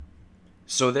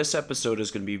So this episode is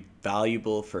going to be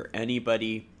valuable for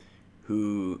anybody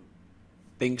who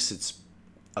thinks it's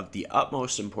of the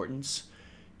utmost importance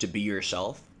to be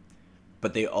yourself,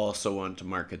 but they also want to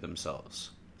market themselves.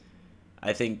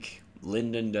 I think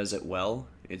Linden does it well.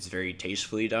 It's very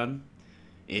tastefully done.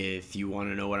 If you want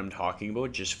to know what I'm talking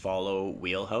about, just follow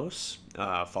Wheelhouse.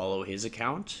 Follow his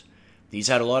account. He's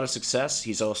had a lot of success.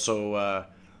 He's also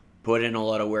put in a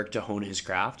lot of work to hone his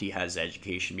craft. He has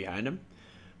education behind him.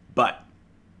 But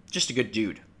just a good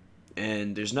dude.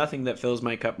 And there's nothing that fills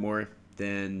my cup more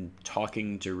than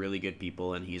talking to really good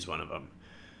people, and he's one of them.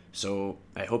 So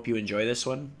I hope you enjoy this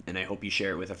one, and I hope you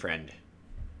share it with a friend.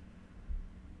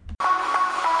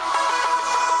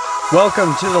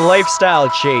 Welcome to the Lifestyle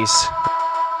Chase.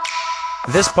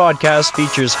 This podcast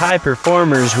features high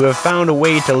performers who have found a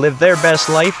way to live their best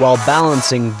life while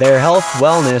balancing their health,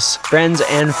 wellness, friends,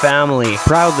 and family.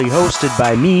 Proudly hosted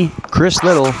by me, Chris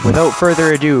Little. Without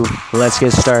further ado, let's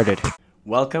get started.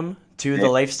 Welcome to the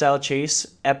Lifestyle Chase,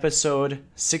 episode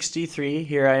 63.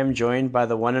 Here I am joined by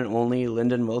the one and only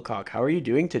Linden Wilcock. How are you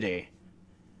doing today?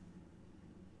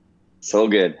 So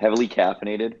good. Heavily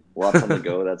caffeinated. Lots on the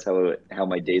go. That's how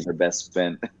my days are best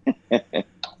spent.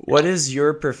 What is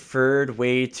your preferred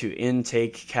way to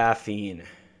intake caffeine?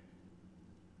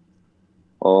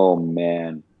 Oh,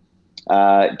 man.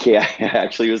 Okay, I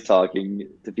actually was talking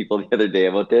to people the other day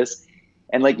about this.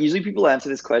 And usually people answer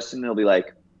this question and they'll be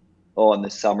like, oh, in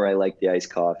the summer, I like the iced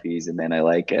coffees. And then I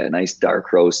like a nice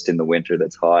dark roast in the winter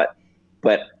that's hot.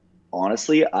 But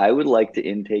honestly, I would like to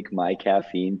intake my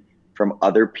caffeine from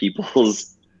other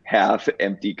people's half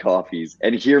empty coffees.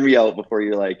 And hear me out before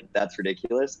you're like, that's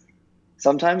ridiculous.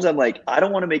 Sometimes I'm like, I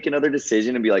don't want to make another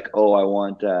decision and be like, oh, I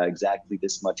want exactly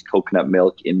this much coconut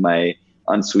milk in my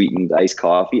unsweetened iced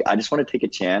coffee. I just want to take a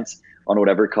chance on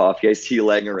whatever coffee I see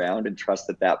laying around and trust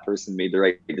that that person made the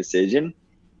right decision.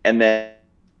 And then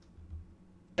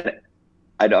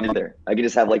I'm there. I can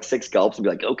just have 6 gulps and be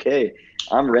like, okay,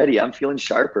 I'm ready. I'm feeling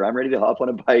sharper. I'm ready to hop on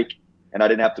a bike. And I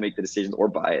didn't have to make the decision or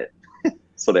buy it.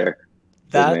 So there's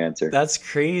my answer. That's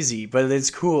crazy, but it's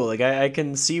cool. I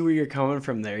can see where you're coming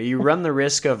from there. You run the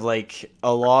risk of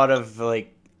a lot of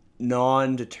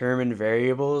non-determined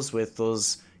variables with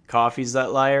those coffees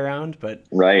that lie around, but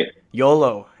right.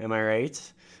 YOLO, am I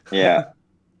right? Yeah.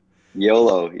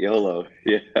 YOLO.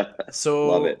 Yeah. So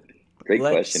love it. Great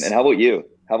question. And how about you?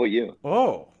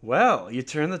 Oh, well, you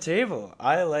turn the table.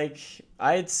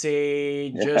 I'd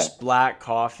say just black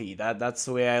coffee. That's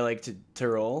the way I like to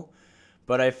roll.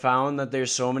 But I found that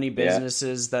there's so many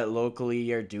businesses that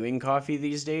locally are doing coffee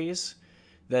these days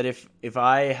that if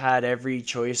I had every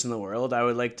choice in the world, I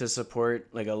would like to support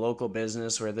a local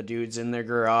business where the dude's in their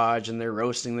garage and they're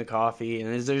roasting the coffee.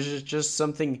 And there's just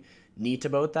something neat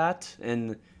about that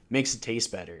and makes it taste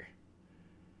better.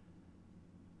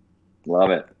 Love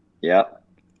it. Yeah.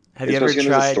 Have you ever tried?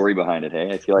 There's a story behind it,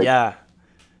 hey? I feel like. Yeah.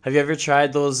 Have you ever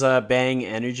tried those Bang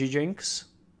energy drinks?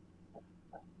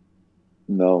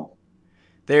 No.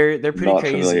 They're pretty Not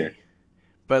crazy. familiar.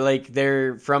 But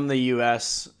they're from the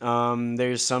US.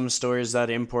 There's some stores that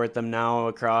import them now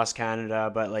across Canada,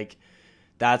 but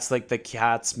that's the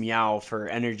cat's meow for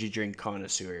energy drink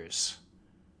connoisseurs.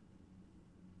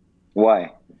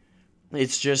 Why?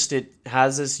 It's just it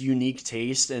has this unique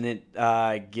taste and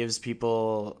it gives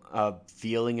people a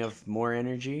feeling of more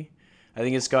energy. I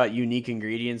think it's got unique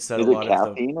ingredients that is a lot it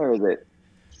caffeine or is it?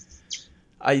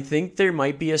 I think there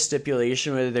might be a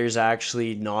stipulation where there's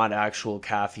actually not actual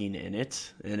caffeine in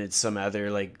it, and it's some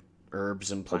other herbs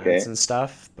and plants and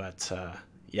stuff. But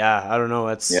I don't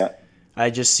know. I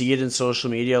just see it in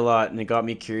social media a lot, and it got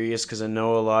me curious because I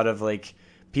know a lot of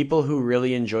people who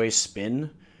really enjoy spin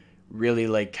really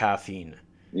like caffeine.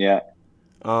 Yeah.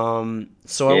 So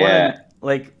I want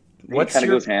to what's it kind of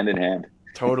your goes hand in hand.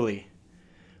 Totally.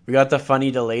 We got the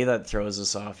funny delay that throws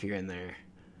us off here and there.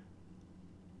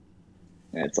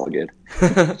 Yeah, it's all good.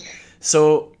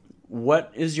 So,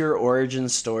 what is your origin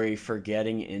story for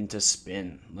getting into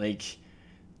spin?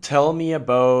 Tell me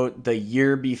about the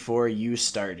year before you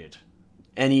started.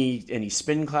 Any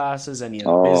spin classes, any of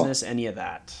the business, any of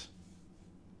that?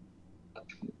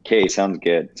 Okay, sounds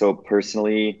good. So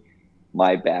personally,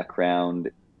 my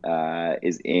background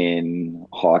is in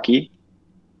hockey.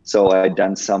 So I'd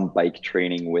done some bike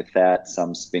training with that,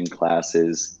 some spin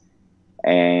classes.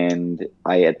 And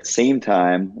I, at the same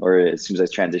time, or as soon as I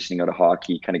was transitioning out of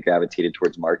hockey, kind of gravitated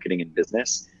towards marketing and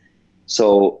business.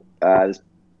 So this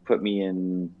put me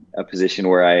in a position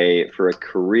where I, for a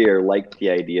career, liked the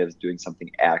idea of doing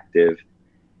something active,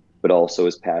 but also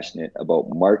was passionate about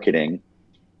marketing.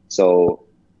 So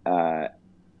I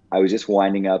was just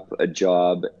winding up a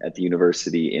job at the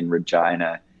university in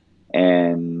Regina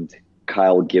and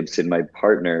Kyle Gibson, my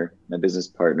partner, my business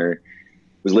partner,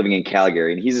 was living in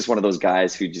Calgary, and he's just one of those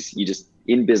guys who you just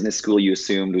in business school you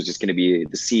assumed was just going to be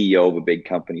the CEO of a big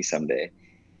company someday.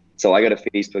 So I got a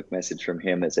Facebook message from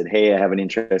him that said, "Hey, I have an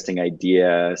interesting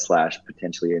idea /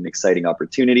 potentially an exciting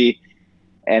opportunity."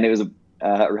 And it was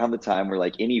around the time where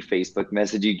like any Facebook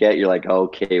message you get, you're like,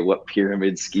 okay, what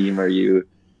pyramid scheme are you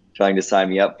trying to sign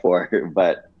me up for?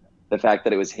 But the fact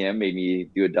that it was him made me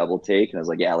do a double take. And I was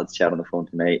like, yeah, let's chat on the phone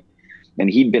tonight. And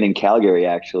he'd been in Calgary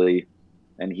actually,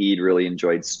 and he'd really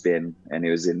enjoyed spin. And it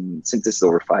was since this is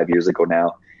over 5 years ago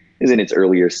now, it was in its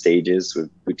earlier stages with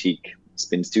boutique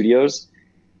spin studios.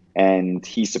 And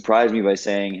he surprised me by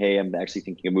saying, hey, I'm actually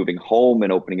thinking of moving home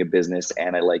and opening a business.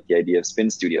 And I like the idea of spin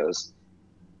studios.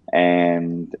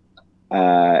 And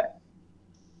I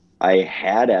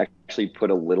had actually put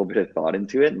a little bit of thought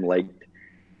into it, and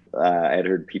I had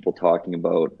heard people talking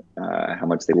about how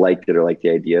much they liked it or liked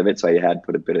the idea of it. So I had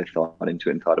put a bit of thought into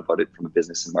it and thought about it from a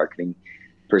business and marketing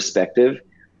perspective.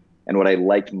 And what I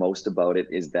liked most about it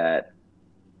is that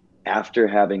after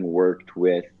having worked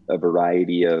with a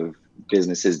variety of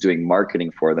businesses doing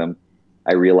marketing for them,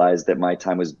 I realized that my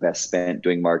time was best spent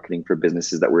doing marketing for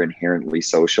businesses that were inherently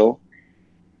social,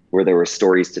 where there were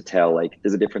stories to tell. Like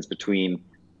there's a difference between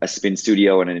a spin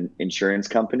studio and an insurance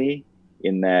company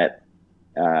in that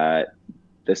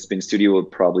the spin studio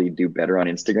would probably do better on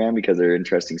Instagram because there are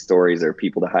interesting stories or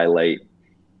people to highlight.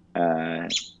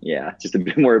 Just a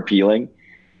bit more appealing.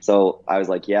 So I was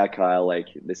like, yeah, Kyle, like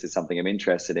this is something I'm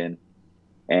interested in.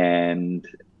 And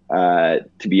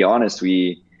to be honest,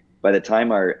 by the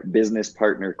time our business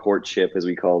partner courtship, as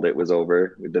we called it, was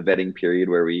over, with the vetting period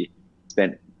where we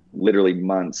spent literally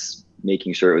months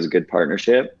making sure it was a good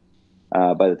partnership.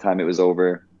 By the time it was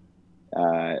over,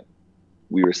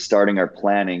 we were starting our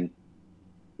planning,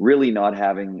 really not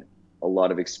having a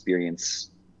lot of experience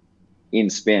in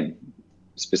spin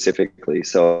specifically.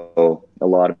 So a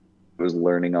lot of it was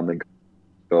learning on the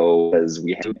go as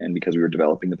we had, and because we were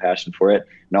developing the passion for it,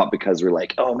 not because we're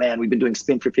like, oh man, we've been doing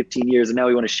spin for 15 years and now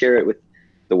we want to share it with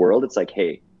the world. It's like,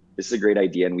 hey, this is a great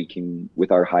idea, and we can,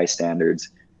 with our high standards,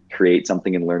 create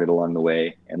something and learn it along the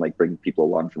way and like bring people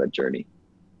along for that journey.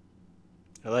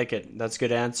 I like it. That's a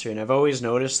good answer. And I've always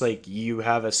noticed like you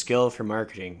have a skill for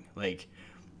marketing. Like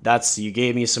you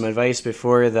gave me some advice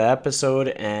before the episode,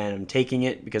 and I'm taking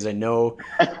it because I know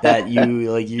that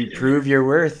you prove your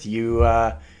worth.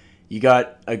 You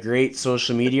got a great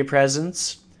social media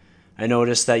presence. I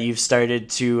noticed that you've started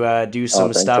to do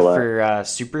some stuff for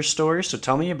Superstore. So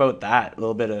tell me about that, a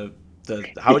little bit of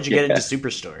how would you get into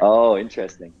Superstore? Oh,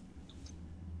 interesting.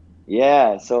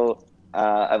 Yeah. So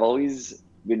I've always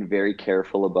been very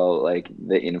careful about like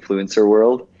the influencer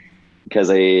world, because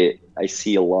I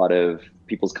see a lot of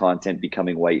people's content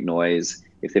becoming white noise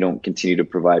if they don't continue to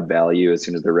provide value as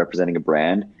soon as they're representing a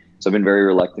brand. So I've been very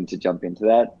reluctant to jump into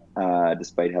that,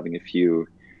 despite having a few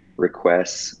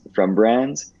requests from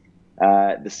brands.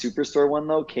 The Superstore one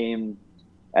though came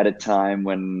at a time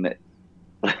when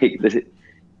like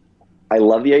I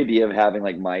love the idea of having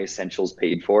like my essentials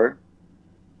paid for,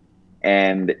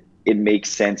 and it makes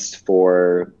sense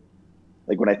for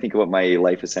like when I think of what my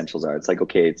life essentials are. It's like,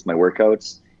 okay, it's my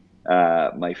workouts,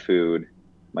 my food,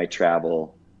 my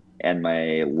travel, and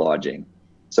my lodging.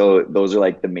 So those are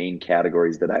like the main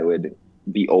categories that I would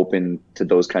be open to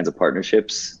those kinds of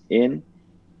partnerships in.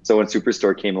 So when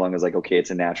Superstore came along, I was like, okay, it's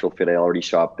a natural fit. I already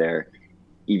shop there.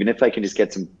 Even if I can just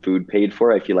get some food paid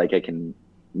for, I feel like I can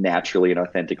naturally and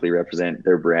authentically represent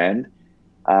their brand.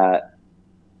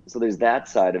 So there's that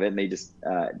side of it. And they just,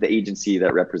 the agency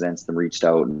that represents them reached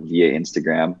out via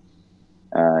Instagram.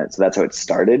 So that's how it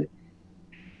started.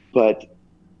 But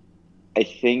I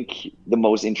think the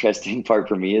most interesting part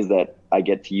for me is that I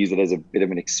get to use it as a bit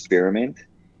of an experiment,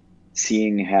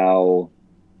 seeing how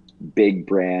big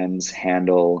brands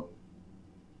handle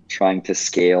trying to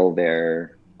scale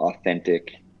their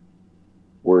authentic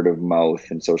word of mouth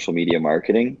and social media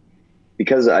marketing.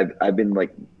 Because I've been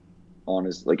like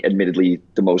honest, like admittedly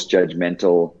the most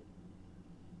judgmental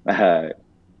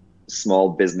small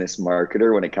business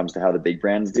marketer when it comes to how the big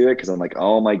brands do it. Cause I'm like,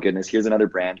 oh my goodness, here's another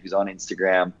brand who's on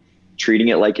Instagram treating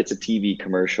it like it's a TV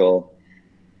commercial,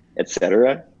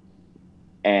 etc.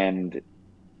 And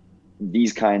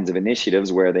these kinds of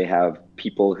initiatives where they have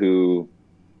people who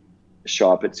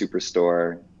shop at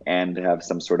Superstore and have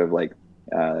some sort of like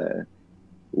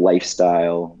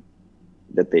lifestyle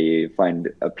that they find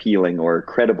appealing or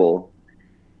credible.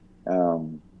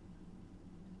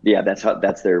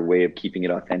 That's their way of keeping it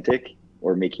authentic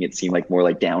or making it seem like more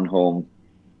like down home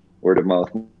word of mouth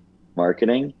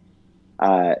marketing.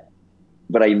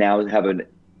 But I now have an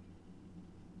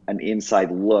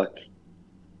inside look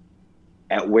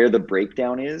at where the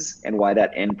breakdown is and why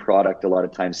that end product a lot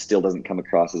of times still doesn't come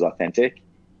across as authentic,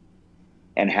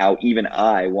 and how even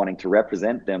I, wanting to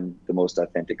represent them the most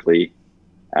authentically,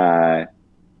 run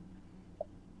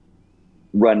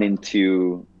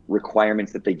into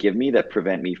requirements that they give me that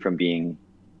prevent me from being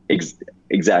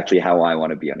exactly how I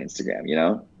want to be on Instagram, you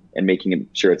know, and making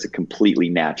sure it's a completely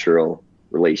natural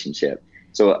relationship.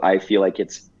 So I feel like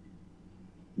it's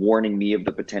warning me of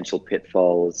the potential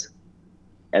pitfalls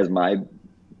as my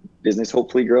business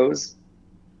hopefully grows,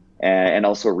 and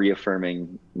also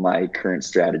reaffirming my current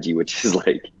strategy, which is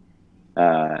like,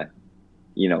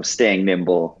 you know, staying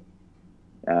nimble,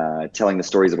 telling the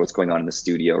stories of what's going on in the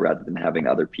studio rather than having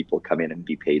other people come in and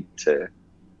be paid to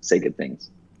say good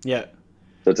things. Yeah,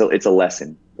 So it's a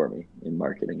lesson for me in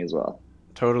marketing as well.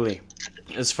 totally.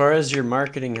 As far as your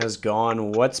marketing has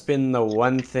gone, what's been the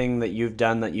one thing that you've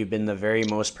done that you've been the very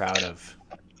most proud of?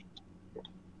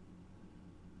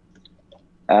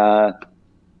 I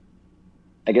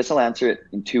guess I'll answer it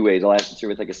in two ways. I'll answer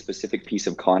with like a specific piece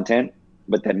of content,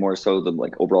 but then more so the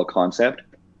like overall concept.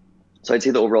 So I'd say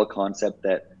the overall concept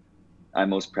that I'm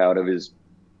most proud of is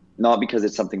not because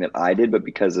it's something that I did, but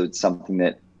because it's something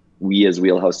that we as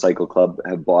Wheelhouse Cycle Club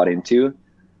have bought into,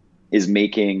 is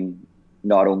making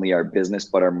not only our business,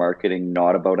 but our marketing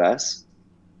not about us,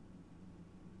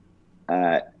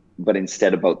 but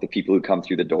instead about the people who come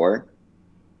through the door.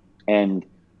 And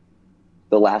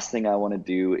the last thing I want to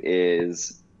do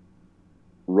is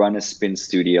run a spin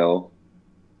studio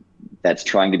that's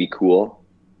trying to be cool,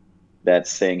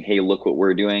 that's saying, hey, look what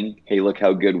we're doing. Hey, look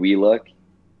how good we look.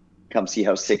 Come see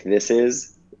how sick this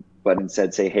is. But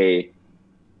instead say, hey,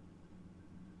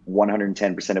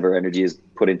 110% of our energy is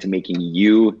put into making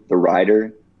you, the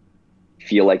rider,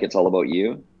 feel like it's all about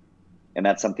you. And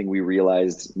that's something we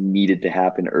realized needed to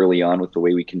happen early on with the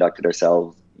way we conducted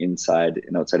ourselves inside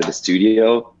and outside of the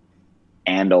studio,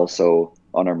 and also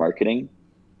on our marketing.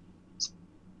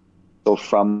 So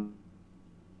from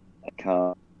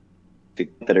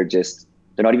that are just,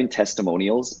 they're not even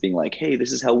testimonials being like, hey,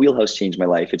 this is how Wheelhouse changed my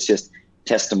life. It's just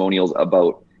testimonials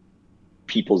about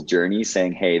people's journey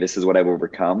saying, hey, this is what I've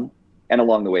overcome. And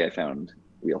along the way, I found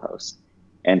Wheelhouse.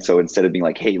 And so instead of being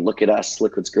like, hey, look at us,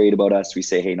 look what's great about us, we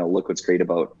say, hey, no, look what's great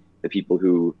about the people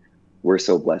who we're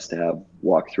so blessed to have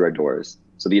walk through our doors.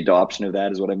 So the adoption of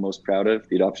that is what I'm most proud of,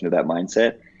 the adoption of that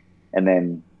mindset. And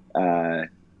then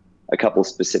a couple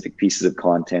specific pieces of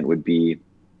content would be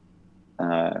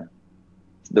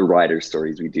the rider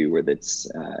stories we do, where that's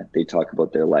they talk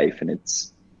about their life, and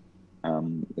it's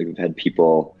we've had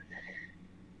people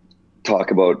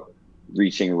talk about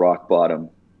reaching rock bottom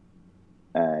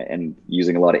and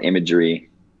using a lot of imagery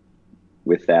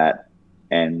with that,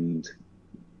 and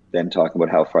then talking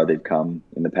about how far they've come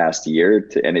in the past year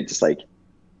and it just like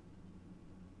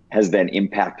has then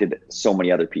impacted so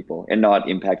many other people, and not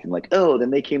impacting like, oh, then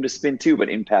they came to spin too, but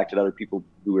impacted other people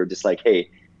who are just like, hey,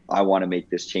 I want to make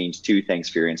this change too. Thanks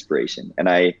for your inspiration. And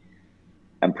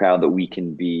I'm proud that we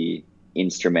can be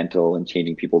instrumental in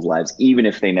changing people's lives, even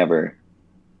if they never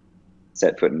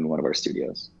set foot in one of our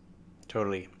studios.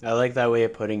 Totally. I like that way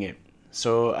of putting it.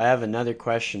 So I have another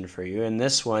question for you, and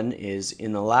this one is,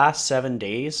 in the last 7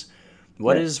 days,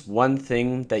 what is one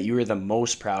thing that you are the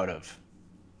most proud of?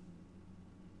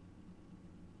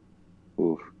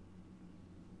 Ooh.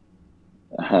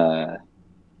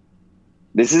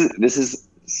 This is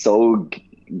so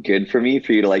good for me,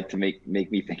 for you to like to make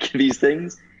me think of these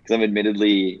things, because I'm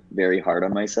admittedly very hard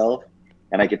on myself,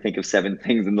 and I could think of 7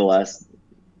 things in the last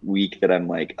week that I'm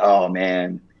like, oh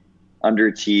man,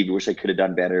 underachieved, wish I could have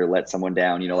done better, let someone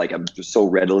down, you know, like I'm just so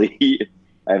readily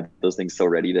I have those things so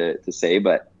ready to say.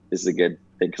 But this is a good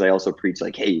thing, because I also preach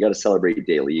like, hey, you got to celebrate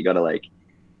daily, you got to like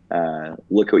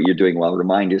look at what you're doing well,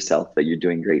 remind yourself that you're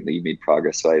doing great, that you made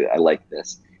progress. So I like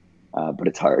this, but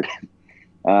it's hard.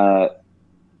 In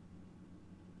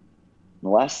the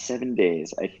last 7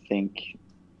 days, I think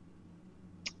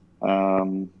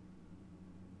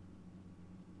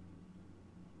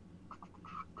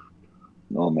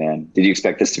oh man, did you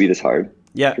expect this to be this hard?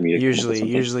 Yeah, For me to come up with something?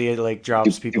 usually it like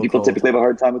drops Do people people cold. typically have a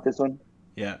hard time with this one?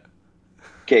 Yeah.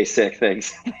 Okay, sick.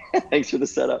 Thanks. Thanks for the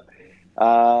setup.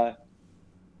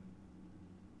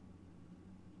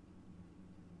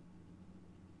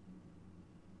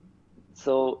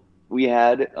 So we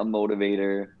had a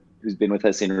motivator who's been with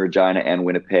us in Regina and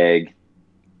Winnipeg,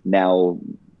 now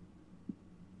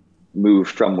moved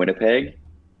from Winnipeg.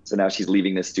 So now she's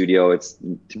leaving the studio. It's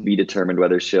to be determined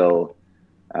whether she'll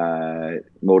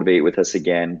motivate with us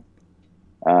again.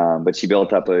 But she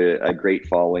built up a great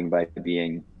following by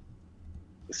being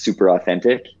super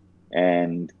authentic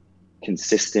and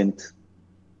consistent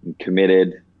and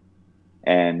committed,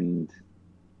 and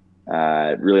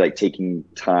really like taking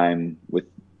time with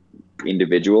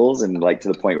individuals, and like to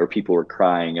the point where people were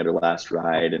crying at her last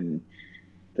ride, and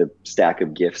the stack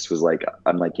of gifts was like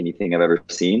unlike anything I've ever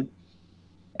seen.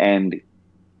 And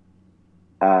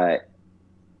uh,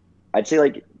 I'd say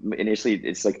like initially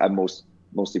it's like I'm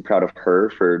mostly proud of her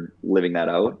for living that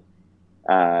out.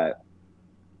 Uh,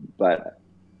 but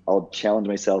I'll challenge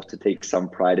myself to take some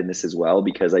pride in this as well,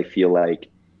 because I feel like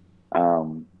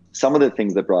some of the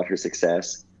things that brought her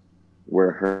success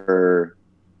were her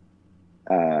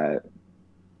uh,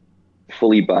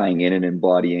 fully buying in and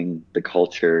embodying the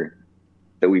culture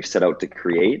that we've set out to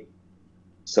create.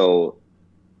 So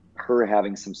her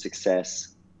having some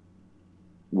success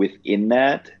within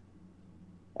that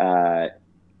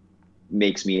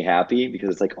makes me happy, because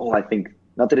it's like, oh, I think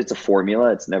not that it's a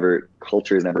formula. It's never,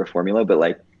 culture is never a formula, but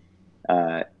like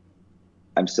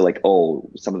I'm still like, oh,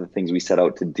 some of the things we set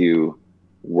out to do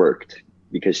worked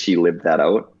because she lived that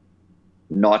out.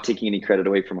 Not taking any credit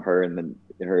away from her and then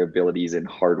her abilities and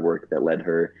hard work that led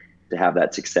her to have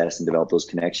that success and develop those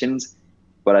connections.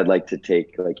 But I'd like to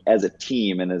take, like, as a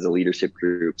team and as a leadership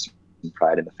group, some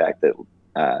pride in the fact that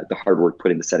the hard work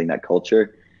put into setting that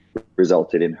culture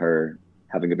resulted in her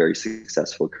having a very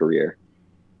successful career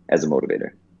as a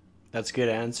motivator. That's a good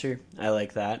answer. I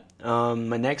like that.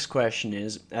 My next question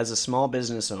is, as a small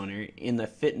business owner in the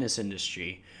fitness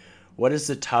industry, what is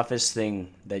the toughest thing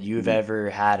that you've ever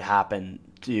had happen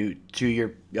to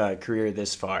your career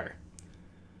this far?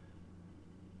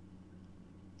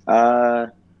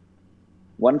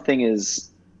 One thing is,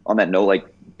 on that note, like,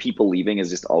 people leaving is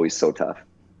just always so tough.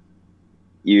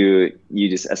 You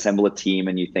just assemble a team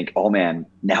and you think, oh man,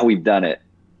 now we've done it.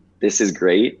 This is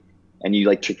great. And you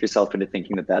like trick yourself into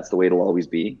thinking that that's the way it'll always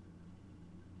be.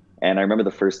 And I remember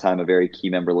the first time a very key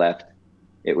member left,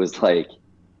 it was like,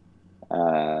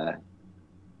 oh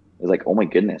my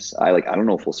goodness, I don't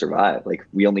know if we'll survive. Like,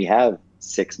 we only have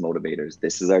 6 motivators.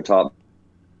 This is our top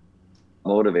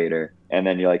motivator. And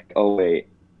then you're like, oh wait,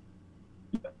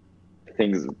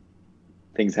 things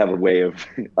have a way of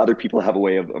other people have a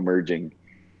way of emerging.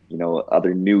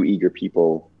 Other new eager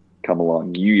people come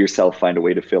along. You yourself find a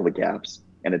way to fill the gaps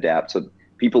and adapt. So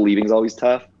people leaving is always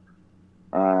tough.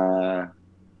 Oh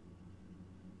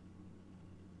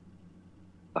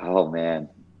man,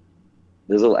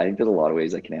 I think there's a lot of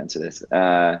ways I can answer this.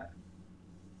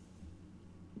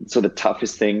 So the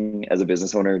toughest thing as a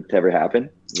business owner to ever happen,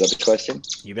 is that the question?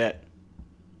 You bet.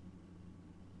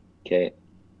 Okay.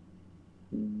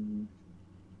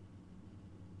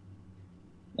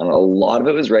 A lot of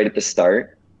it was right at the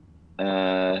start.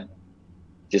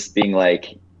 Just being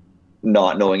like,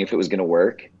 not knowing if it was going to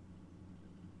work.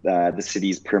 The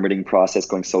city's permitting process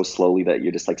going so slowly that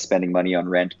you're just like spending money on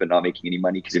rent, but not making any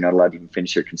money because you're not allowed to even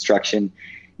finish your construction.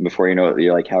 And before you know it,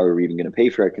 you're like, how are we even going to pay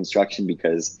for our construction?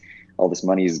 Because all this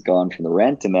money is gone from the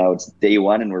rent, and now it's day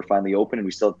one and we're finally open and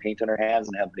we still have paint on our hands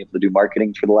and haven't been able to do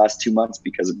marketing for the last 2 months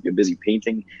because we've been busy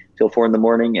painting till 4 a.m.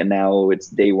 And now it's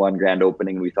day one, grand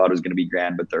opening. We thought it was going to be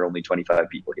grand, but there are only 25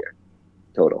 people here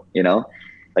total,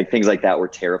 like things like that were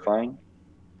terrifying.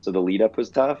 So the lead up was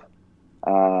tough.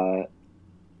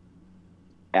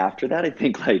 After that, I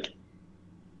think like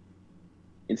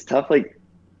it's tough, like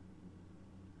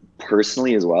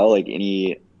personally as well, like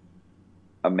any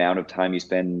amount of time you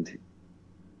spend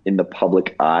in the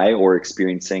public eye or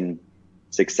experiencing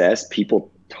success,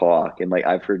 people talk, and like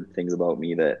I've heard things about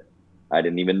me that I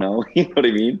didn't even know. You know what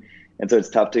I mean? And so it's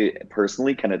tough to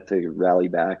personally kind of to rally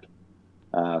back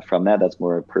from that. That's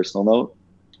more a personal note.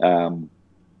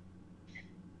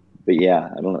 But yeah,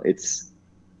 I don't know. It's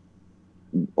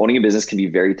owning a business can be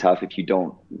very tough if you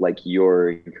don't, like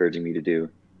you're encouraging me to do,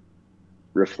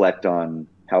 reflect on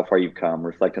how far you've come,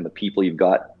 reflect on the people you've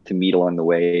got to meet along the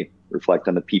way, reflect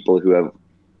on the people who have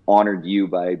honored you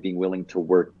by being willing to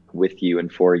work with you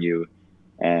and for you.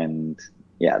 And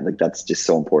yeah, like that's just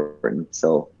so important.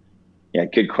 So yeah,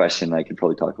 good question. I could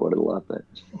probably talk about it a lot, but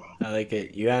I like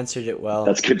it. You answered it well.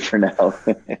 That's good for now.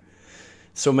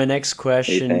 So my next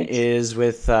question is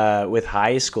with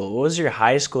high school. What was your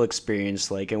high school experience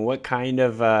like, and what kind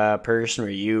of person were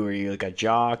you? Were you like a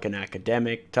jock, an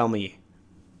academic? Tell me.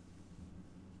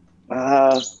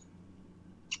 Oh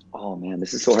man,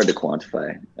 this is so hard to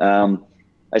quantify.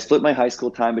 I split my high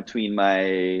school time between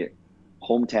my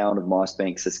hometown of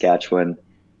Mossbank, Saskatchewan,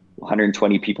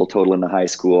 120 people total in the high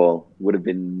school, would have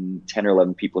been 10 or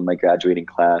 11 people in my graduating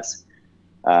class,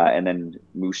 and then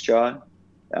Moose Jaw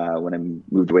when I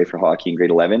moved away for hockey in grade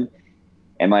 11.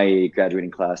 And my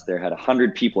graduating class there had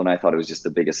 100 people, and I thought it was just the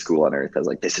biggest school on earth. I was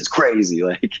like, this is crazy.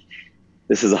 Like,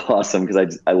 this is awesome,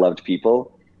 because I loved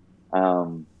people.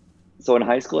 So in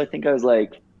high school, I think I was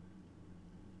like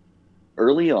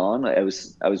early on, I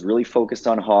was really focused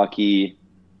on hockey.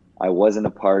 I wasn't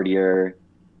a partier.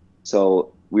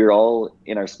 So we were all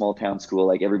in our small town school,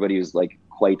 like everybody was like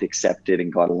quite accepted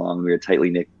and got along. We were a tightly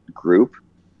knit group,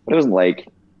 but it wasn't like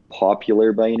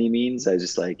popular by any means. I was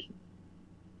just like,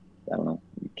 I don't know.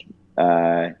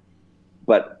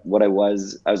 But I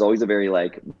was always a very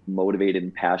like motivated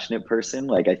and passionate person.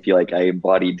 Like I feel like I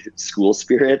embodied school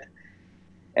spirit.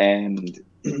 And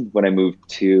when I moved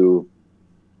to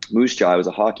Moose Jaw, I was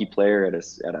a hockey player at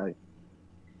a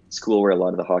school where a lot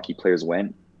of the hockey players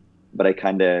went. But I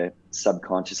kind of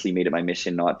subconsciously made it my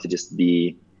mission not to just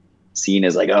be seen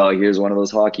as like, oh, here's one of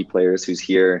those hockey players who's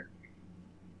here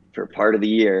for part of the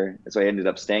year. So I ended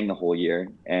up staying the whole year.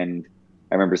 And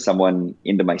I remember someone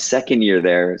into my second year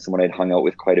there, someone I'd hung out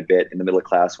with quite a bit in the middle of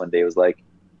class one day was like,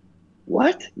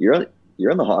 what? You're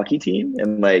on the hockey team?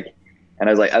 And I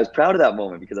was like, I was proud of that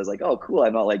moment because I was like, oh, cool.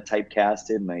 I'm not like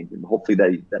typecasted. And hopefully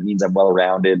that means I'm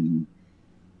well-rounded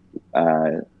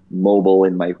and mobile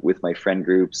with my friend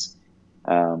groups.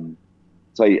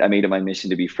 So I made it my mission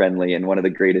to be friendly. And one of the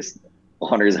greatest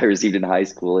honors I received in high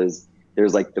school is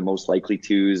there's like the most likely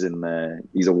twos and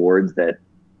these awards that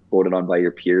voted on by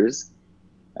your peers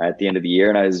at the end of the year.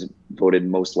 And I was voted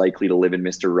most likely to live in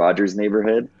Mr. Rogers'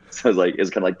 neighborhood. So I was like, it's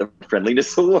kind of like the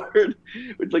friendliness award,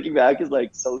 which looking back is like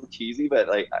so cheesy, but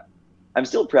like, I'm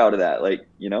still proud of that. Like,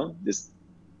 just,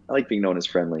 I like being known as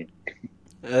friendly.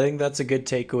 I think that's a good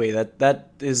takeaway.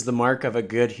 That is the mark of a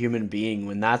good human being.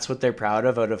 When that's what they're proud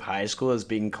of out of high school, is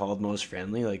being called most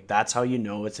friendly. Like that's how you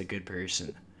know it's a good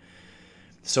person.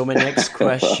 So my next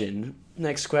question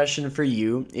for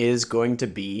you is going to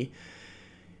be,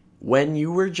 when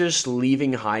you were just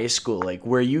leaving high school, like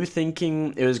were you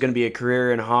thinking it was going to be a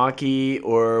career in hockey,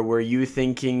 or were you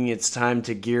thinking it's time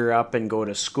to gear up and go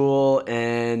to school?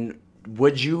 And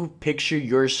would you picture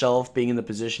yourself being in the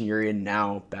position you're in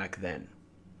now back then?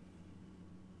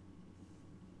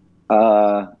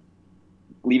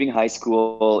 Leaving high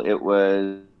school, it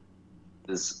was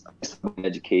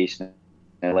education.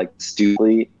 And like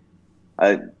stupidly,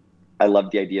 I I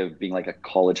love the idea of being like a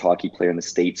college hockey player in the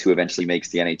States who eventually makes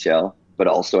the NHL, but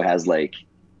also has like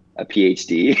a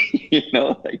PhD,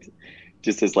 like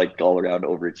just as like all around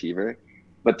overachiever.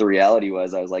 But the reality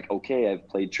was I was like, okay, I've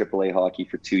played AAA hockey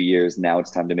for 2 years. Now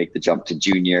it's time to make the jump to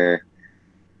junior.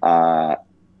 I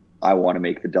want to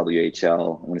make the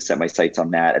WHL. I'm going to set my sights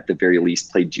on that. At the very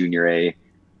least, play junior A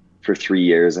for 3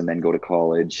 years and then go to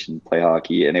college and play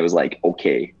hockey. And it was like,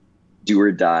 okay, do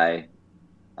or die.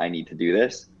 I need to do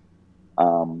this.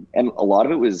 And a lot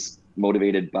of it was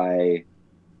motivated by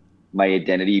my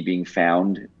identity being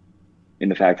found in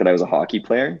the fact that I was a hockey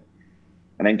player.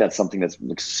 I think that's something that's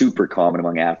like super common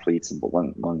among athletes and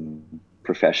among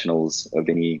professionals of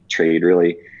any trade,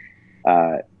 really.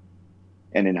 And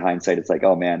in hindsight, it's like,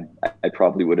 oh man, I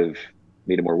probably would have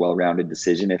made a more well-rounded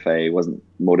decision if I wasn't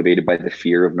motivated by the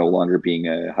fear of no longer being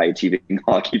a high-achieving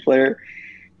hockey player.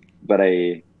 But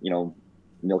I,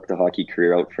 milked the hockey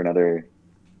career out for another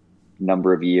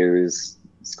number of years,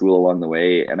 school along the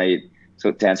way. And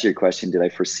so to answer your question, did I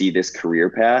foresee this career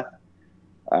path?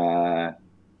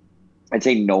 I'd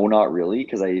say no, not really,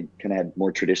 because I kind of had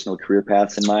more traditional career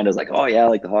paths in mind. I was like, oh yeah,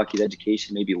 like the hockey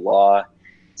education, maybe law,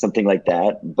 something like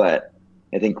that. But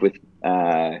I think with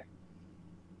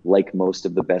like most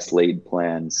of the best laid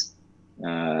plans,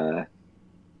 they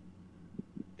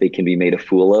can be made a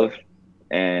fool of.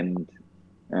 And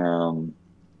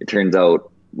it turns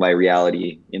out my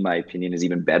reality, in my opinion, is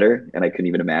even better. And I couldn't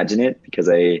even imagine it because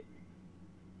I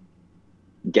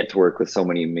get to work with so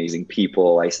many amazing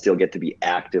people. I still get to be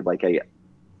active. Like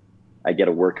I get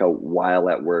to work out while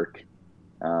at work.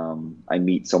 I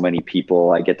meet so many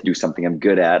people. I get to do something I'm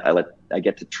good at. I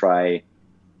get to try.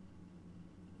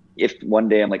 If one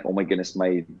day I'm like, oh my goodness,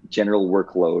 my general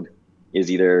workload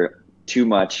is either too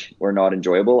much or not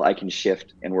enjoyable, I can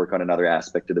shift and work on another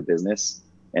aspect of the business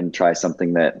and try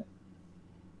something that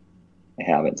I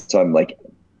haven't. So I'm like,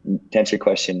 to answer your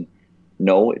question,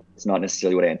 no, it's not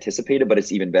necessarily what I anticipated, but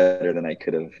it's even better than I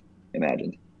could have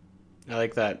imagined. I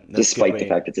like that. That's despite the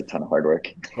fact it's a ton of hard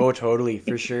work. Oh, totally,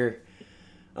 for sure.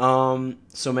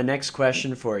 So my next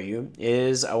question for you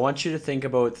is, I want you to think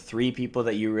about 3 people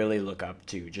that you really look up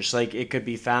to. Just like it could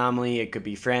be family, it could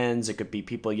be friends, it could be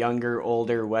people younger,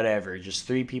 older, whatever. Just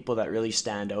 3 people that really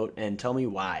stand out, and tell me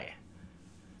why.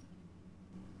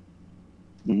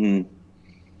 Mm-hmm.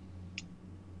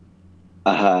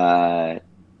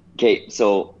 Okay,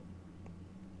 so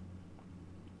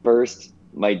first,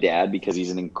 my dad, because he's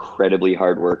an incredibly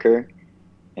hard worker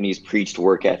and he's preached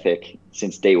work ethic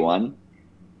since day one.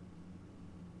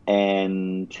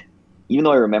 And even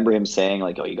though I remember him saying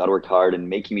like, oh, you got to work hard and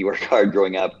making me work hard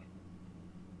growing up,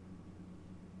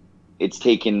 it's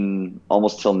taken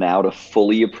almost till now to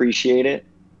fully appreciate it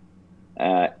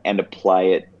and apply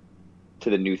it to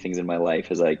the new things in my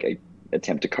life as like I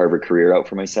attempt to carve a career out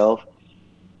for myself.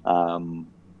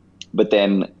 But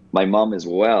then my mom as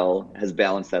well has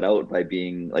balanced that out by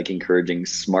being like encouraging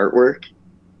smart work.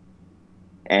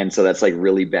 And so that's like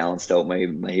really balanced out my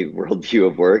worldview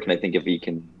of work. And I think if you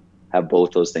can have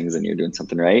both those things, then you're doing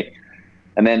something right.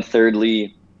 And then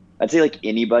thirdly, I'd say like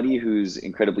anybody who's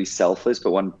incredibly selfless,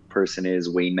 but one person is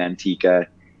Wayne Mantika.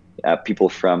 People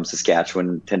from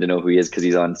Saskatchewan tend to know who he is because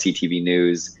he's on CTV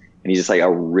News, and he's just like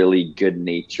a really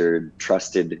good-natured,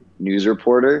 trusted news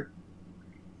reporter.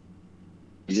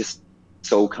 He's just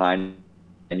so kind,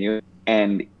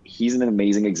 and he's an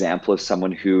amazing example of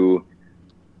someone who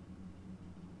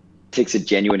takes a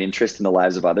genuine interest in the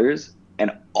lives of others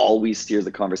and always steers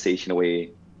the conversation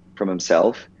away from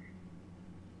himself.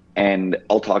 And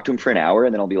I'll talk to him for an hour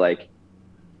and then I'll be like,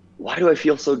 why do I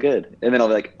feel so good? And then I'll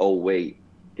be like, oh wait,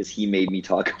 because he made me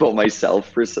talk about myself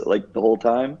for like the whole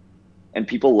time. And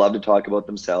people love to talk about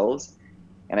themselves.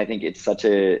 And I think it's such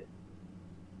a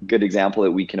good example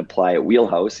that we can apply at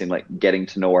Wheelhouse in like getting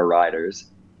to know our riders.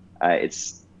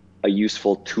 It's a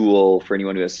useful tool for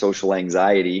anyone who has social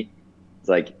anxiety. It's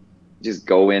like, just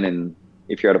go in, and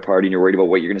if you're at a party and you're worried about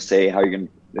what you're going to say, how you're going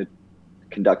to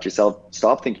conduct yourself,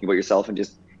 stop thinking about yourself and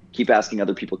just keep asking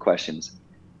other people questions,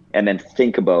 and then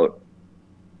think about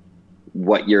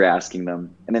what you're asking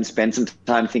them, and then spend some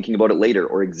time thinking about it later,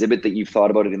 or exhibit that you've thought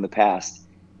about it in the past,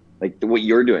 like what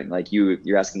you're doing. Like you're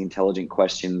asking intelligent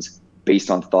questions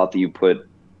based on thought that you put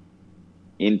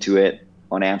into it,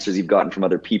 on answers you've gotten from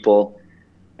other people.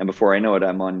 And before I know it,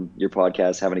 I'm on your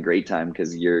podcast having a great time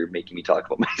because you're making me talk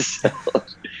about myself.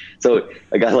 So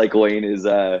a guy like Wayne is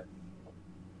a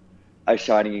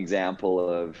shining example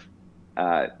of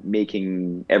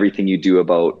making everything you do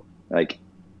about like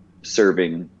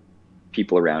serving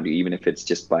people around you, even if it's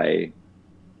just by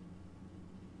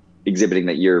exhibiting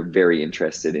that you're very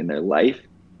interested in their life.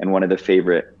 And one of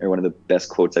the best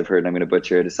quotes I've heard, and I'm going to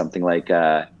butcher it, is something like,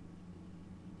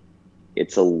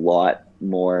 it's a lot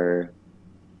more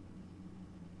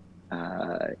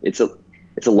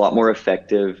it's a lot more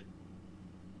effective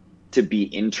to be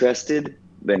interested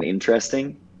than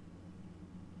interesting.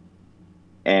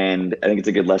 And I think it's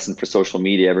a good lesson for social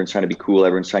media. Everyone's trying to be cool.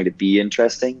 Everyone's trying to be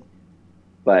interesting.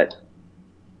 But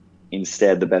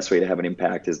instead, the best way to have an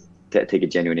impact is to take a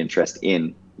genuine interest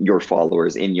in your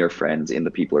followers, in your friends, in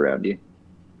the people around you.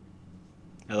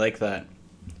 I like that.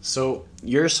 So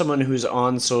you're someone who's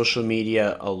on social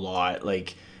media a lot,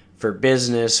 like for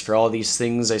business, for all these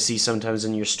things. I see sometimes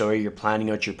in your story, you're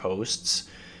planning out your posts.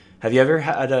 Have you ever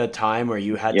had a time where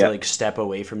you had to like step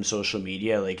away from social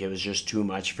media? Like it was just too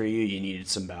much for you. You needed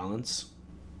some balance.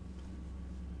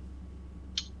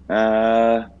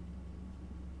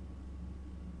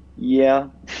 Yeah.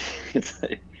 It's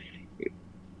like,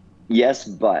 yes,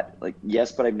 but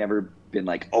I've never been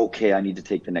like, okay, I need to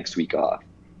take the next week off.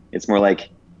 It's more like,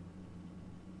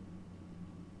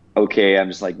 okay, I'm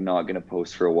just like not going to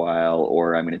post for a while,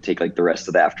 or I'm going to take like the rest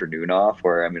of the afternoon off,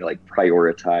 or I'm going to like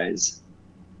prioritize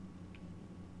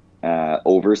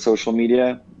over social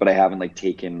media. But I haven't like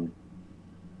taken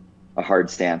a hard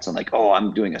stance on like, oh,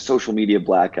 I'm doing a social media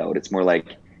blackout. It's more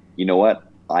like, you know what?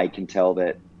 I can tell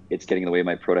that it's getting in the way of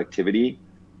my productivity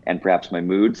and perhaps my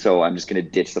mood. So I'm just going to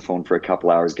ditch the phone for a couple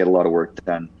hours, get a lot of work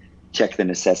done, check the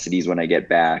necessities when I get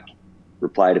back,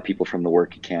 reply to people from the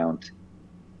work account,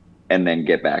 and then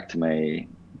get back to my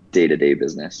day-to-day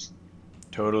business.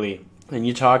 Totally. And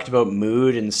you talked about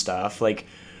mood and stuff. Like,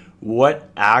 what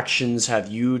actions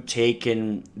have you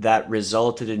taken that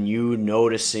resulted in you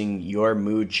noticing your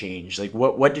mood change? Like,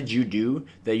 what did you do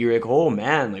that you're like, oh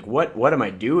man, like what am I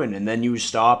doing? And then you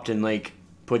stopped and like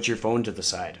put your phone to the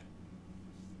side.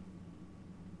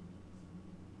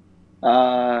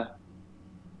 I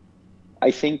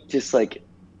think just like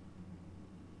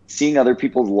seeing other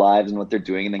people's lives and what they're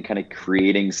doing, and then kind of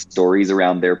creating stories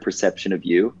around their perception of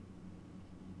you,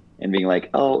 and being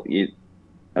like, oh,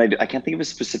 and I can't think of a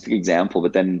specific example,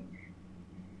 but then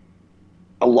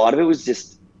a lot of it was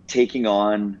just taking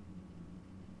on,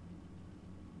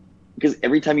 because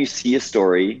every time you see a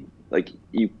story, like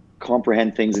you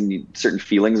comprehend things and certain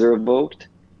feelings are evoked.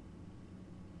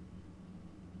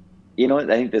 You know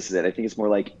what? I think this is it. I think it's more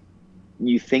like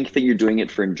you think that you're doing it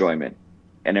for enjoyment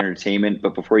and entertainment,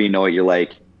 but before you know it, you're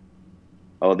like,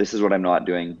 oh, this is what I'm not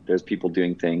doing. There's people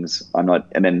doing things I'm not.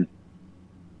 And then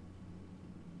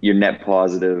your net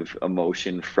positive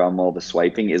emotion from all the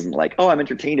swiping isn't like, oh, I'm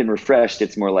entertained and refreshed.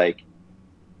 It's more like,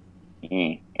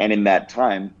 eh. And in that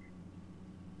time,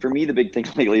 for me, the big thing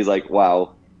lately is like,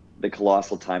 wow, the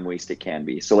colossal time waste it can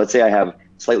be. So let's say I have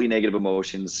slightly negative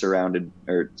emotions surrounding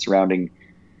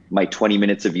my 20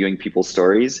 minutes of viewing people's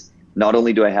stories. Not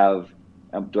only do I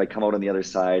come out on the other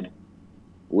side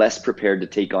less prepared to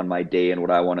take on my day and what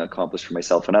I want to accomplish for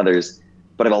myself and others,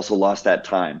 but I've also lost that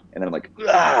time. And then I'm like,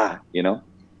 you know?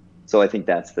 So I think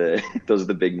those are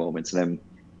the big moments. And I'm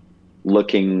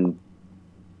looking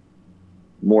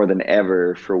more than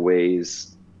ever for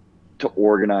ways to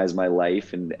organize my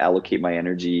life and allocate my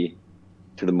energy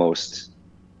to the most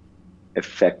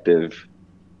effective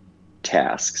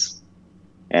tasks.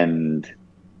 And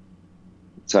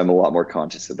so I'm a lot more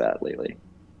conscious of that lately.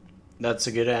 That's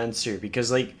a good answer,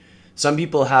 because like some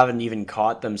people haven't even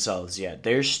caught themselves yet.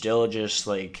 They're still just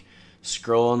like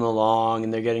scrolling along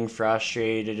and they're getting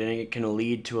frustrated, and it can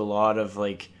lead to a lot of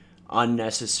like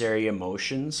unnecessary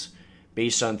emotions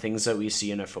based on things that we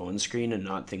see in a phone screen and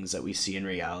not things that we see in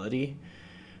reality.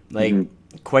 Like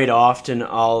quite often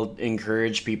I'll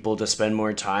encourage people to spend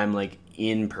more time like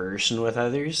in person with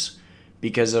others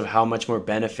because of how much more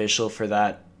beneficial for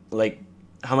that, like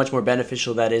how much more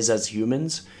beneficial that is as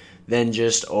humans than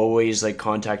just always like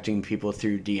contacting people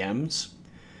through DMs.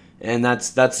 And that's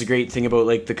the great thing about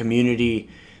like the community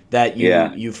that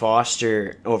you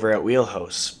foster over at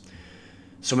Wheelhouse.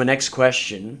 So my next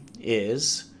question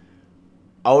is,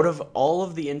 out of all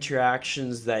of the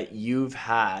interactions that you've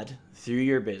had through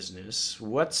your business,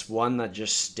 what's one that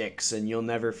just sticks and you'll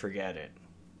never forget it?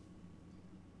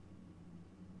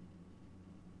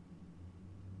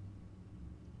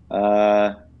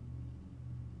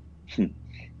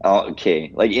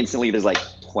 Okay. Like instantly there's like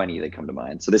 20 that come to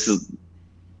mind. So this is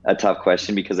a tough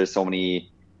question because there's so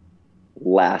many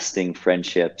lasting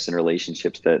friendships and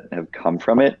relationships that have come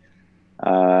from it.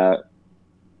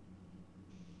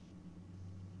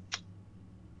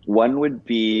 One would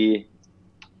be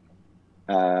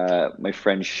my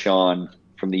friend Sean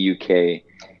from the UK.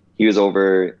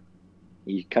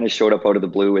 He kind of showed up out of the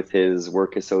blue with his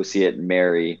work associate,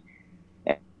 Mary,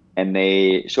 and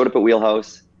they showed up at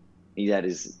Wheelhouse. He had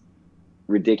his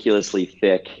ridiculously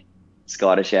thick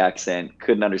Scottish accent,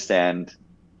 couldn't understand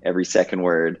every second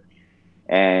word.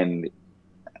 And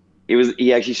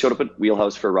he actually showed up at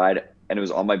Wheelhouse for a ride, and it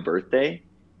was on my birthday.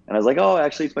 And I was like, oh,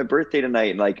 actually, it's my birthday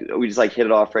tonight. And like, we just like hit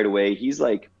it off right away. He's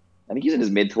like, I think he's in his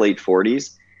mid to late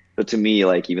 40s. But to me,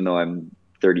 like, even though I'm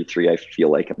 33, I feel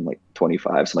like I'm like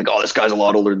 25. So I'm like, oh, this guy's a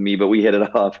lot older than me, but we hit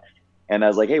it off. And I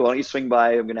was like, hey, why don't you swing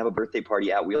by? I'm going to have a birthday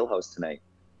party at Wheelhouse tonight.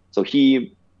 So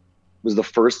he was the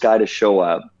first guy to show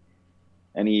up,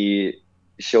 and he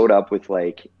showed up with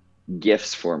like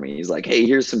gifts for me. He's like, hey,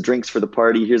 here's some drinks for the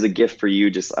party. Here's a gift for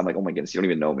you. I'm like, oh my goodness, you don't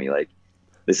even know me. Like,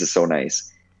 this is so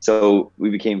nice. So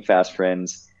we became fast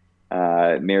friends.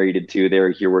 Mary did too. They were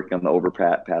here working on the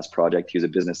Overpass project. He was a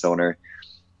business owner.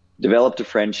 Developed a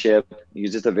friendship. He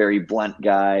was just a very blunt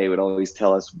guy. He would always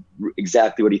tell us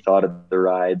exactly what he thought of the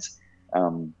rides,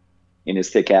 in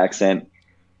his thick accent.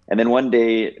 And then one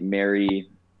day, Mary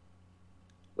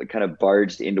like kind of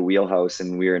barged into Wheelhouse,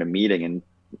 and we were in a meeting, and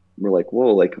we're like,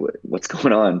 whoa, like what's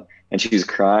going on? And she's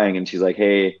crying, and she's like,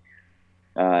 hey,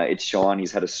 it's Sean.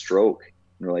 He's had a stroke.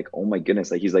 And we're like, oh my goodness,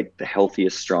 like he's like the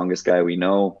healthiest, strongest guy we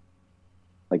know.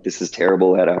 Like, this is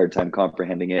terrible. I had a hard time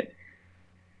comprehending it.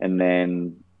 And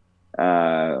then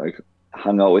like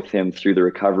hung out with him through the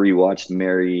recovery, watched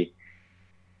Mary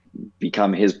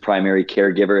become his primary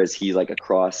caregiver as he's like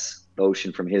across the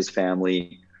ocean from his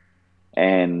family.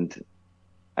 And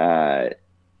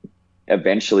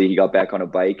eventually he got back on a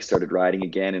bike, started riding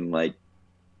again. And like,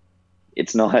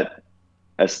 it's not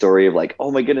a story of like, oh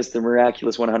my goodness, the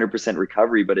miraculous 100%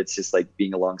 recovery, but it's just like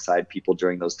being alongside people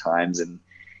during those times and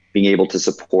being able to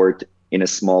support in a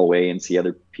small way and see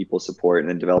other people support and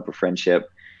then develop a friendship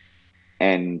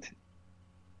and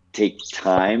take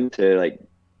time to like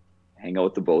hang out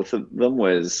with the both of them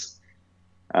was,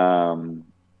 it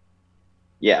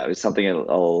was something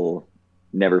I'll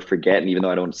never forget. And even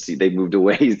though I don't see, they've moved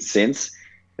away since,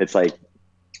 it's like,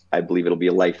 I believe it'll be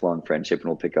a lifelong friendship, and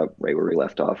we'll pick up right where we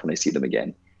left off when I see them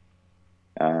again.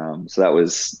 So that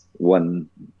was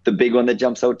the big one that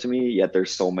jumps out to me. Yet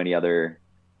there's so many other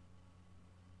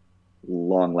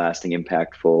long-lasting,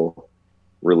 impactful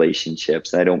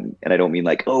relationships. And I don't mean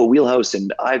like, oh, Wheelhouse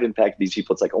and I've impacted these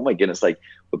people. It's like, oh my goodness, like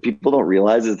what people don't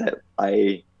realize is that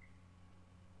I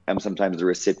am sometimes the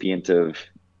recipient of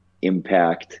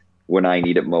impact when I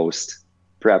need it most,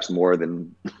 perhaps more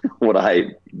than what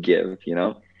I give, you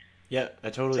know? Yeah, I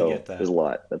totally get that. There's a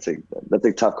lot. That's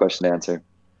a tough question to answer.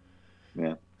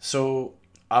 Yeah. So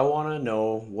I want to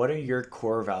know, what are your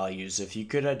core values? If you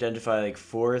could identify like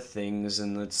 4 things,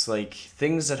 and it's like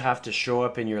things that have to show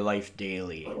up in your life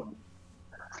daily.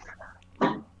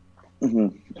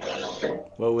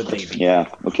 What would they be? Yeah.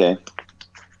 Okay.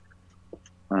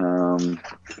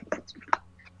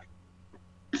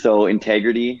 So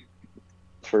integrity,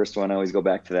 first one. I always go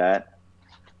back to that.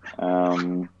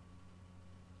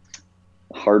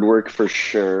 Hard work for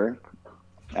sure.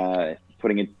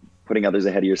 Putting others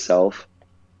ahead of yourself.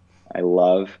 I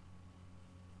love.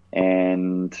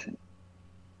 And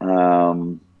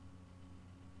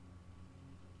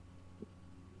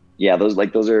yeah, those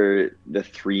are the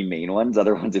three main ones.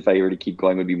 Other ones, if I were to keep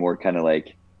going, would be more kind of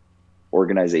like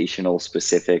organizational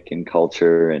specific and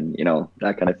culture and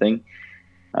that kind of thing.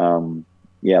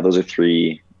 Yeah, those are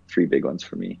three big ones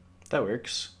for me. That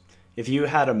works. If you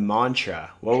had a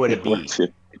mantra, what would it be?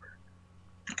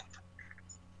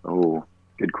 Oh,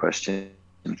 good question.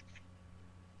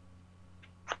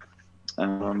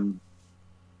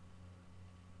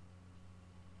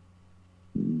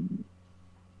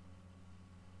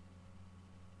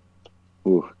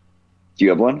 Ooh, do you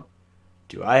have one?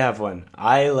 Do I have one?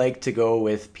 I like to go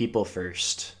with people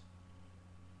first.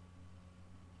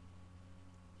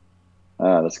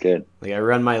 That's good. Like I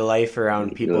run my life around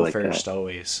Really people like first that.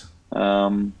 always.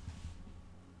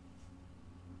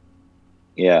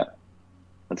 Yeah,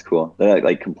 that's cool. That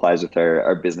like complies with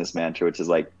our business mantra, which is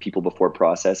like people before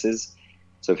processes.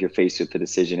 So if you're faced with the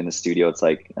decision in the studio, it's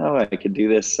like, oh, I could do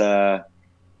this. I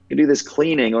could do this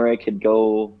cleaning, or I could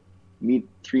go meet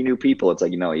three new people. It's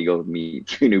like, you go meet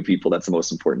three new people. That's the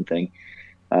most important thing.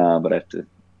 But I have to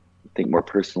think more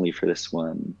personally for this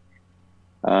one.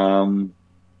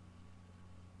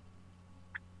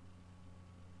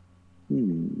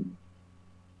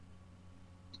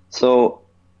 So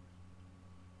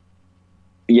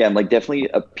yeah, I'm like definitely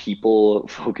a people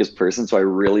focused person. So I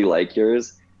really like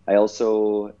yours. I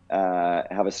also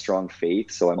have a strong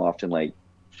faith. So I'm often like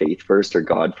faith first or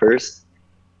God first.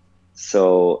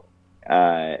 So,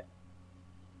 uh,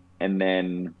 and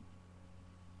then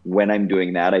when I'm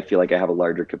doing that, I feel like I have a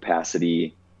larger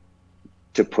capacity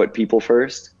to put people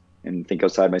first and think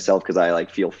outside myself because I like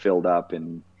feel filled up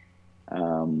and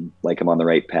like I'm on the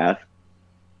right path.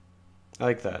 I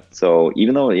like that. So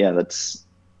even though, yeah,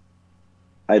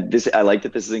 I like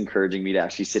that this is encouraging me to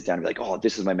actually sit down and be like, oh,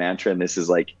 this is my mantra and this is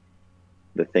like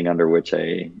the thing under which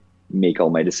I make all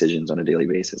my decisions on a daily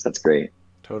basis. That's great.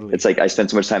 Totally. It's like I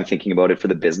spend so much time thinking about it for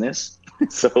the business.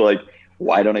 So like,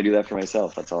 why don't I do that for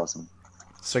myself? That's awesome.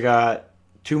 So I got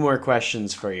two more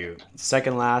questions for you.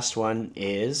 Second last one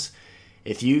is,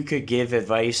 if you could give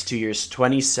advice to your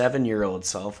 27-year-old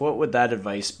self, what would that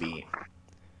advice be?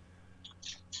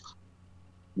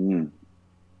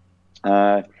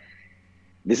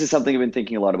 This is something I've been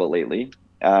thinking a lot about lately,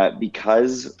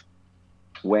 because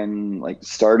when like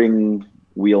starting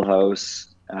Wheelhouse,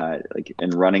 like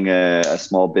and running a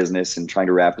small business and trying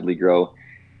to rapidly grow,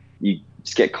 you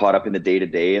just get caught up in the day to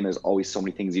day, and there's always so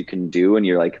many things you can do, and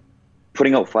you're like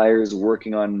putting out fires,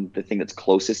 working on the thing that's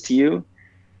closest to you,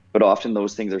 but often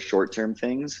those things are short term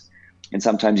things, and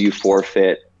sometimes you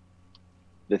forfeit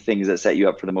the things that set you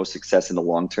up for the most success in the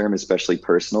long term, especially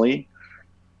personally.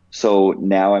 So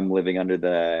now I'm living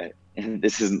under and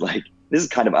this is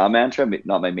kind of a mantra,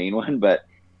 not my main one, but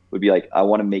would be like, I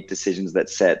want to make decisions that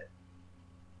set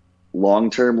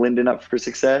long-term Linden up for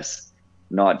success,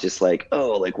 not just like,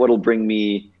 oh, like what'll bring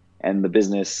me and the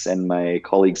business and my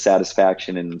colleagues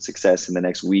satisfaction and success in the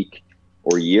next week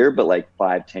or year, but like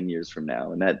 5-10 years from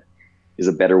now. And that is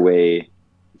a better way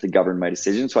to govern my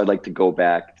decisions. So I'd like to go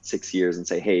back 6 years and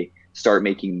say, hey, start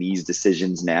making these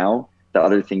decisions now. The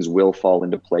other things will fall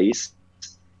into place.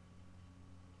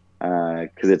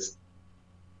 Because it's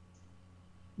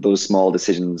those small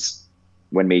decisions,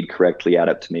 when made correctly, add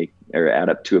up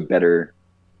to a better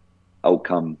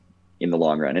outcome in the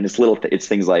long run. And it's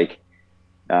things like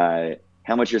how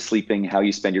much you're sleeping, how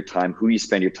you spend your time, who you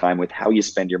spend your time with, how you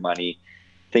spend your money.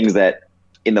 Things that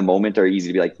in the moment are easy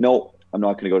to be like, no, I'm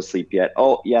not going to go to sleep yet.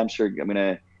 Oh yeah, I'm sure I'm going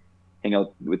to hang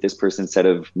out with this person instead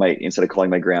of calling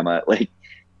my grandma. Like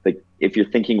if you're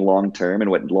thinking long term and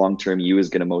what long term you is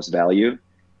going to most value,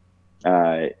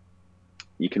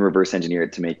 you can reverse engineer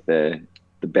it to make the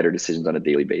better decisions on a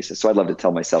daily basis. So I'd love to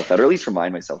tell myself that, or at least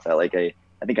remind myself that. Like I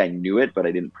think I knew it, but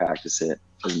I didn't practice it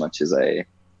as much as I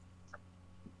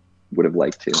would have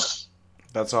liked to.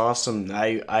 That's awesome.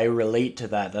 I relate to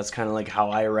that. That's kind of like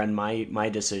how I run my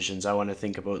decisions. I want to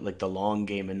think about like the long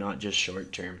game and not just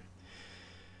short term.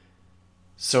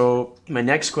 So my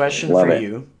next question Love for it.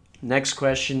 you. Next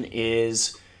question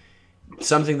is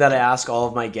something that I ask all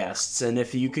of my guests. And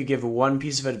if you could give one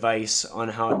piece of advice on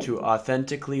how to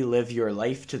authentically live your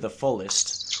life to the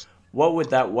fullest, what would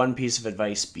that one piece of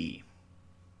advice be?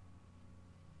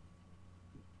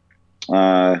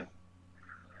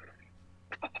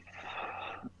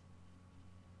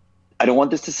 I don't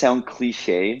want this to sound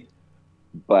cliche,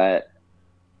 but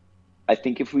I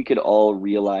think if we could all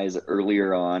realize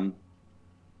earlier on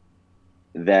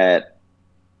that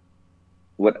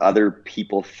what other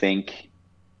people think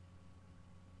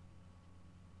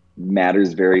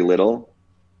matters very little,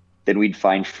 then we'd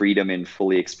find freedom in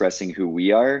fully expressing who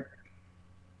we are.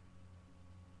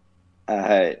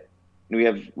 Uh,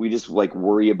 we just like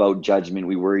worry about judgment.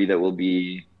 We worry that we'll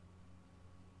be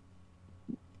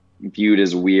viewed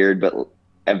as weird, but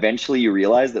eventually you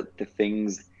realize that the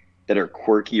things that are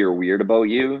quirky or weird about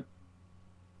you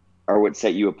are what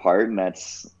set you apart, and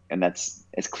that's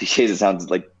as cliche as it sounds,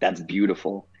 like that's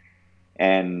beautiful.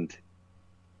 And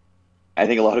I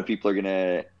think a lot of people are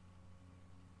gonna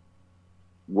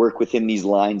work within these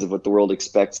lines of what the world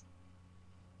expects,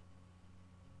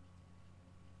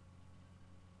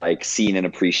 like seen and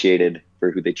appreciated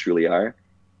for who they truly are.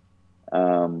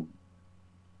 Um,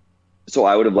 so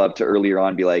I would have loved to earlier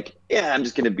on be like, yeah, I'm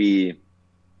just gonna be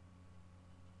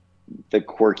the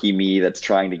quirky me that's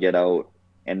trying to get out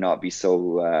and not be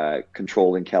so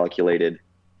controlled and calculated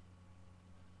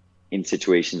in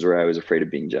situations where I was afraid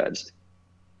of being judged.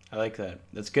 I like that.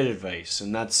 That's good advice.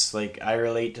 And that's like, I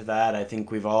relate to that. I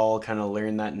think we've all kind of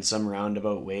learned that in some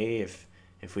roundabout way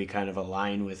if we kind of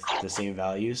align with the same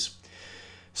values.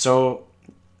 So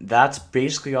that's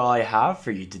basically all I have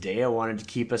for you today. I wanted to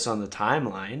keep us on the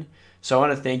timeline. So I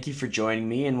want to thank you for joining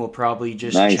me, and we'll probably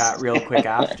just Nice. chat real quick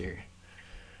after.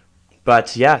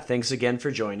 But yeah, thanks again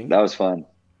for joining. That was fun.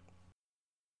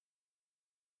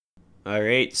 All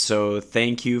right, so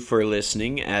thank you for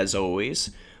listening, as always.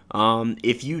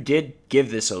 If you did give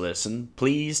this a listen,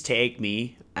 please tag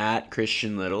me at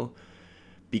Christian Little,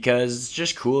 because it's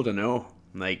just cool to know.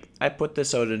 Like, I put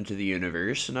this out into the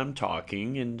universe, and I'm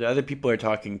talking, and other people are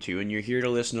talking too, and you're here to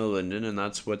listen to Linden, and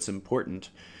that's what's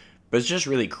important. But it's just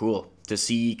really cool to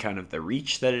see kind of the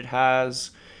reach that it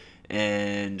has,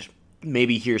 and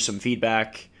maybe hear some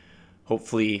feedback.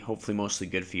 Hopefully mostly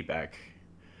good feedback.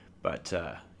 But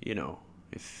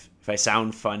if I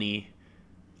sound funny,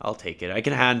 I'll take it. I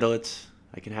can handle it.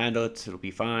 It'll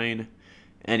be fine.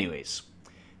 Anyways,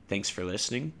 thanks for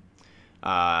listening.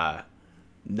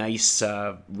 Nice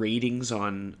ratings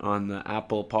on the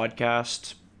Apple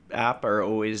Podcast app are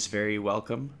always very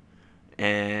welcome.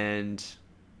 And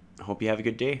I hope you have a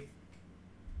good day.